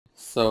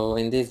So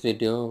in this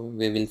video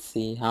we will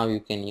see how you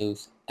can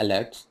use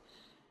alerts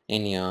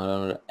in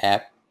your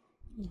app.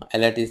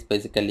 Alert is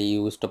basically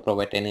used to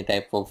provide any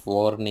type of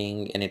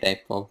warning, any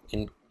type of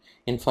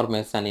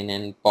information in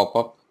a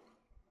pop-up.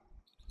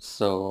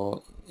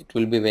 So it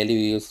will be very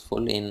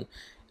useful in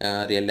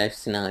real life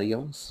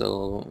scenario.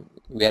 So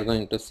we are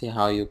going to see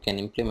how you can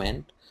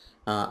implement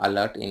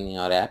alert in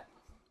your app.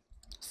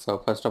 So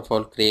first of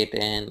all, create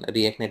an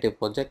React Native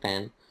project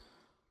and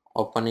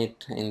open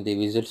it in the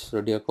Visual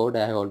Studio Code.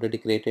 I have already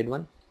created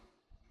one,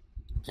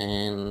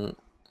 and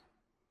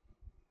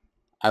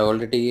I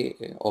already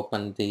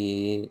opened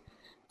the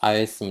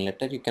iOS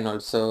simulator. You can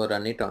also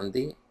run it on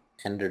the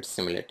Android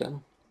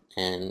simulator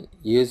and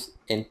use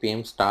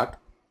npm start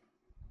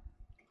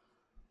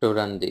to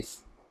run this.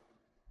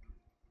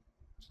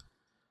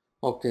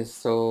 Okay,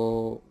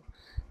 so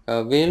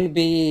we'll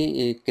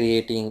be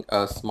creating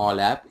a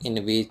small app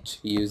in which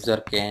user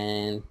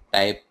can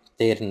type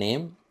their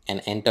name and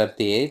enter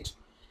the age,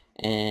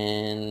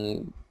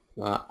 and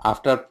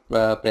after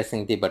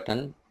pressing the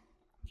button,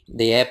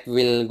 the app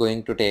will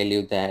going to tell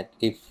you that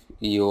if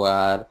you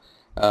are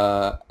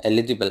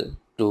eligible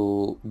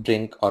to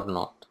drink or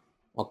not,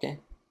 okay,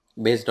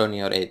 based on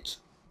your age.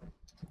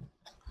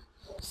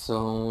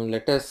 So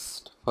let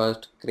us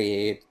first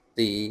create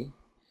the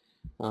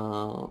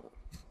uh,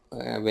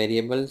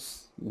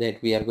 variables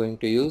that we are going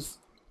to use.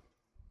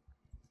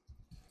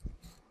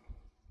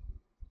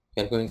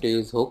 We are going to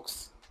use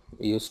hooks,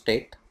 use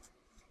state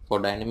for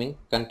dynamic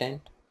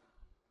content,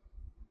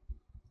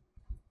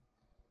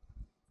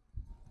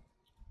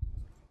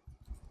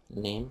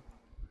 name,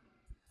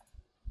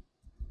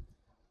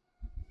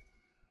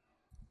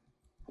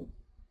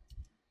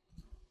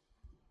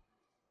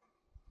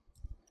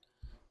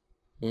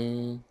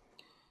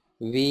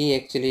 we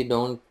actually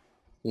don't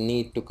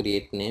need to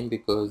create name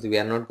because we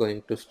are not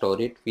going to store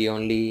it. We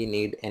only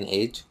need an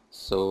age.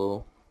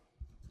 So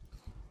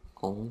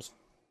const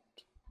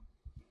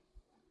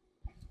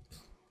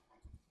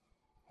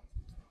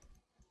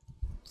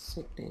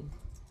setting,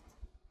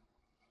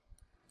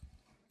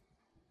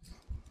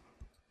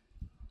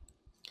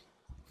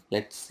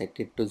 let's set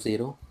it to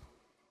 0.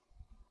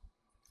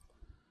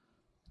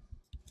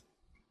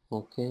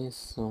 Okay,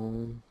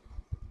 so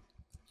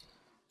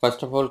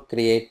first of all,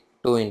 create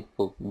two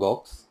input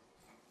box.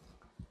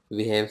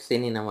 We have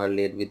seen in our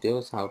earlier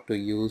videos how to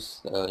use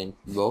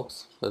input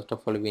box. First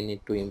of all, we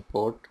need to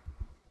import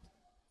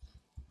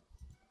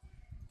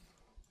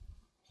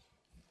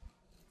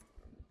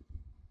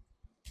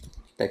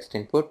text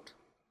input.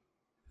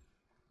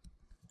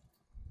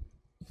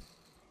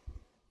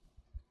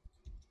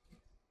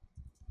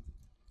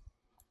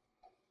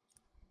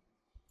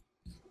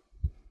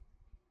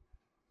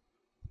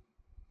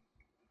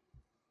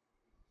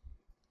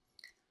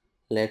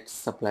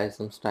 Let's apply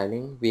some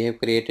styling. We have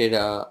created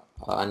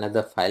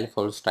another file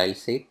for style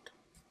sheet.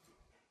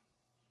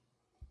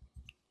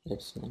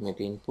 Let's name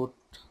it input.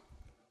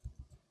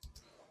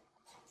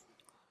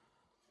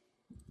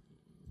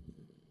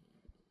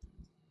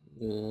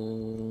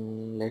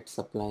 Let's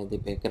apply the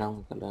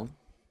background color.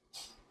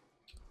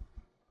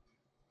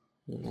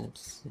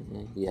 Let's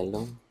say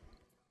yellow.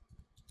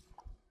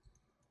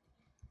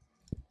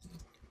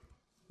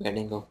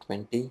 Padding of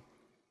 20.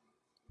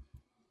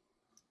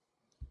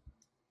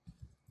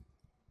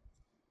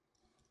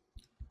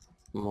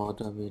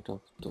 Border width of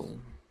 2.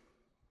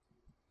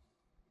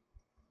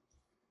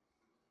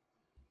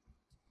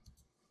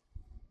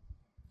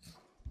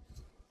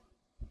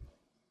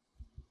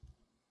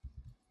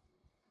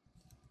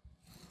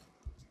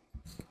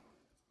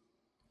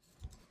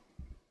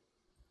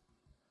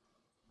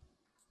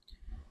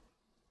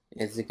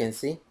 As you can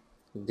see,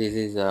 this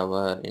is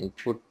our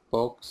input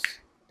box,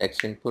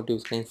 text input you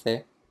can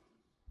say.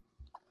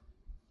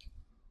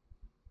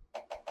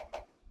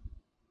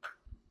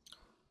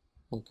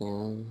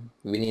 Okay,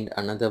 we need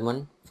another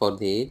one for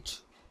the age.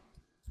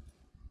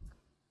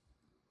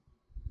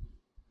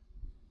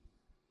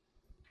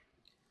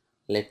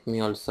 Let me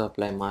also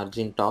apply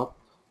margin top.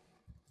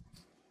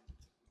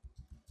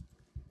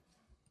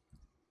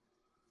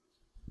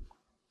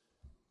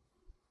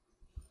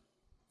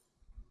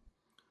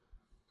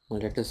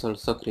 Let us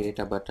also create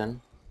a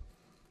button.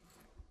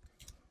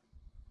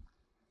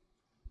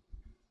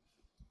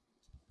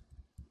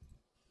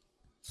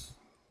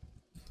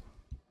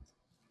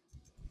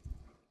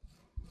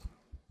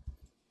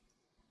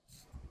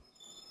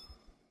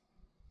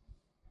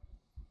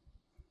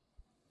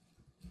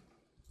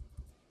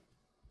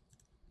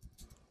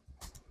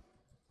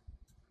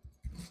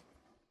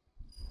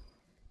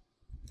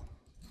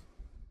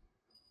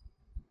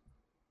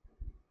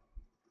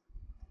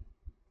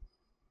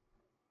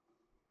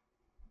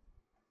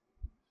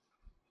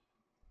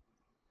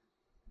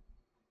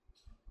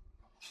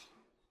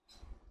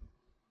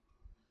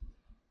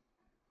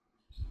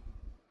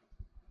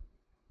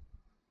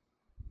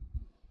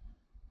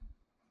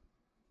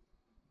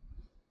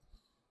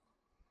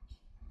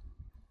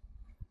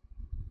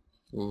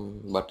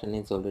 Button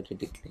is already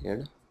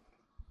declared.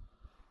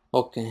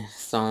 Okay,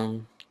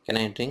 so can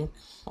I drink?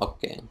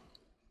 Okay.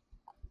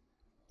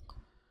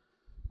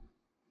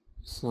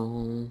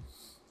 So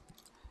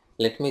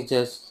let me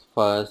just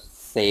first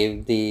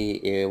save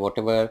the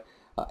whatever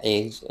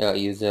age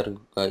user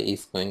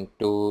is going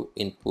to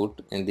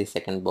input in the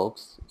second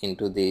box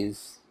into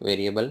this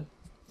variable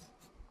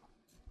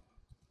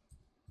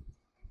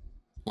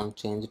and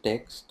change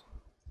text.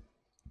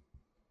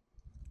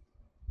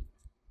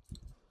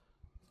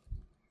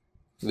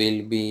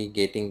 We'll be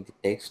getting the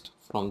text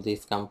from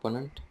this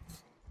component.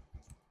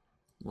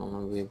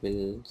 We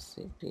will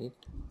set it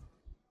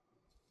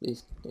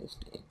this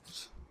text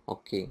age.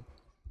 Okay,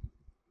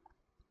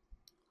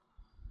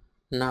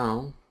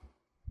 now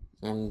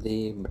on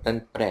the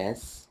button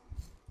press,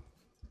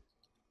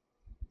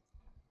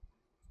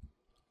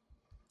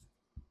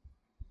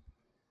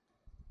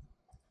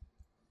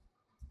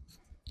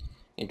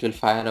 it will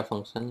fire a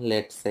function,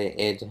 let's say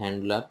age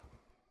handler,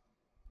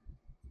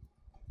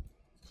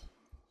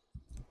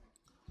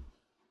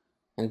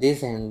 and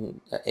this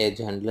age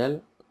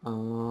handler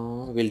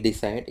will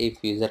decide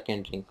if user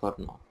can drink or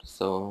not.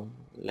 So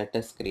let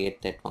us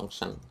create that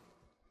function.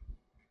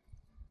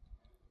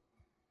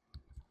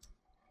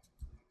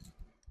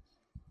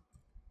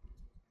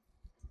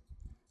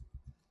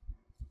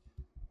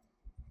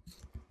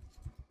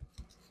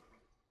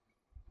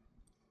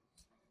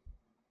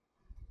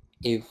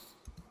 If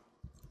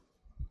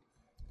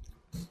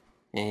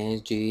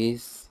age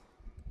is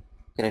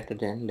greater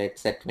than,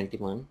 let's say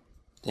 21,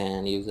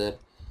 then user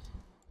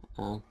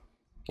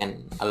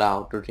can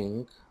allow to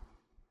drink.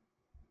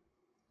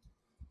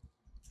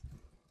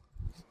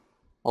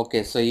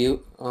 Okay, so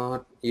you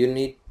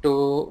need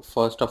to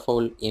first of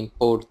all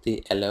import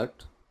the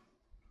alert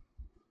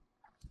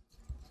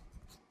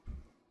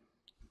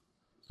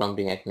from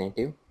React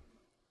Native,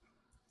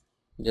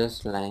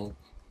 just like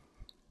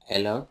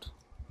alert.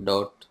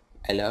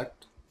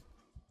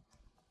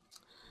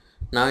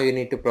 Now you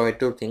need to provide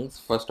two things.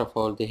 First of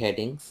all, the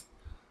headings.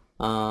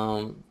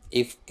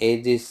 If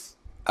age is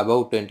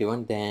above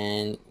 21,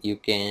 then you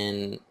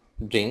can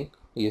drink,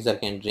 user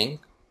can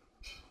drink.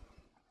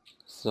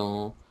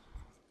 So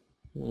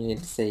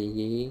let's say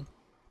you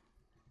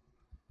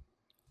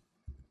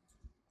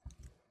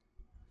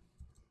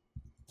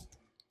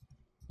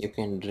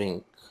can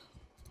drink,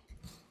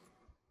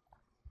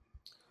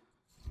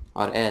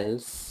 or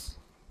else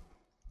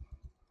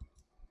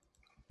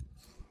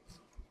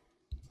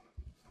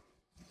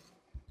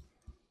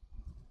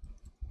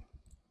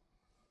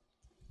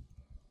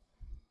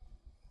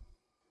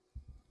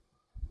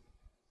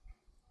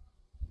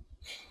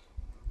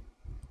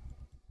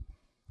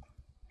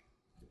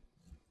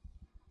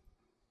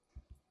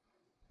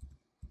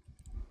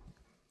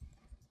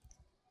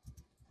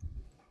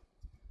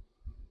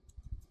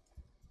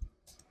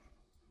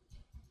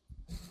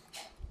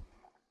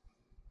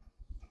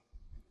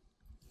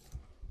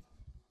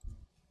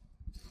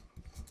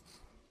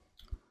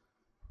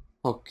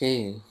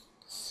okay.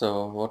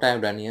 So what I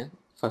have done here,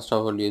 first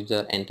of all,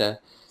 user enter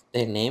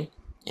their name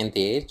and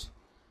the age,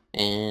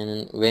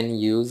 and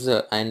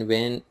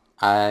when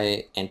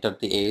I enter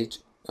the age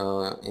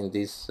in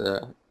this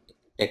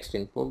text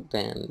input,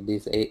 then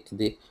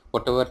the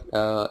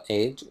whatever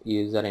age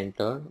user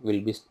entered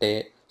will be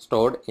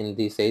stored in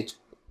this age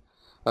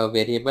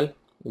variable.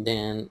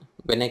 Then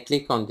when I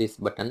click on this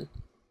button,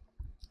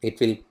 it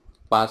will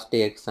pass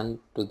the action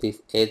to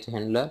this age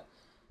handler,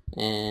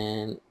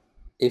 and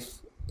if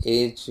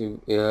age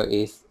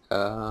is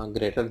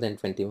greater than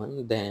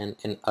 21, then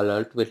an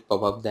alert will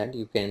pop up that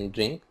you can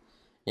drink,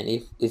 and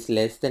if it's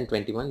less than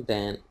 21,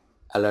 then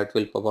alert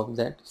will pop up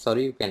that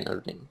sorry, you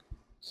cannot drink.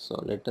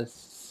 So let us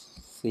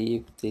see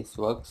if this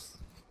works.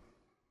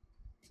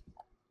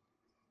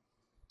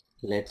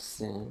 Let's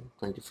say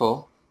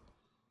 24.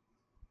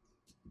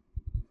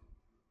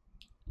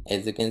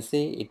 As you can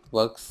see, it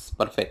works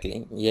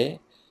perfectly. Yeah,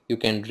 you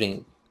can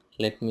drink.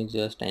 Let me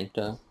just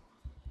enter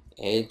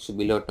age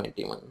below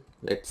 21,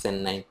 let's say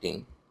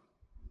 19.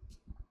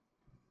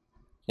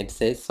 It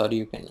says sorry,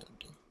 you cannot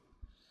drink.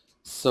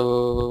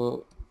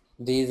 So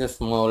this is a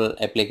small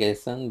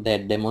application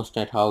that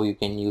demonstrates how you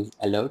can use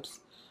alerts.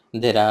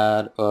 There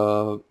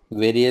are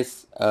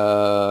various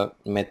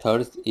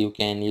methods you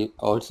can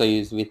also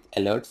use with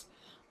alerts.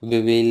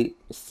 We will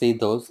see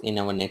those in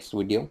our next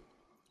video.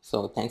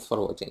 So thanks for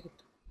watching it.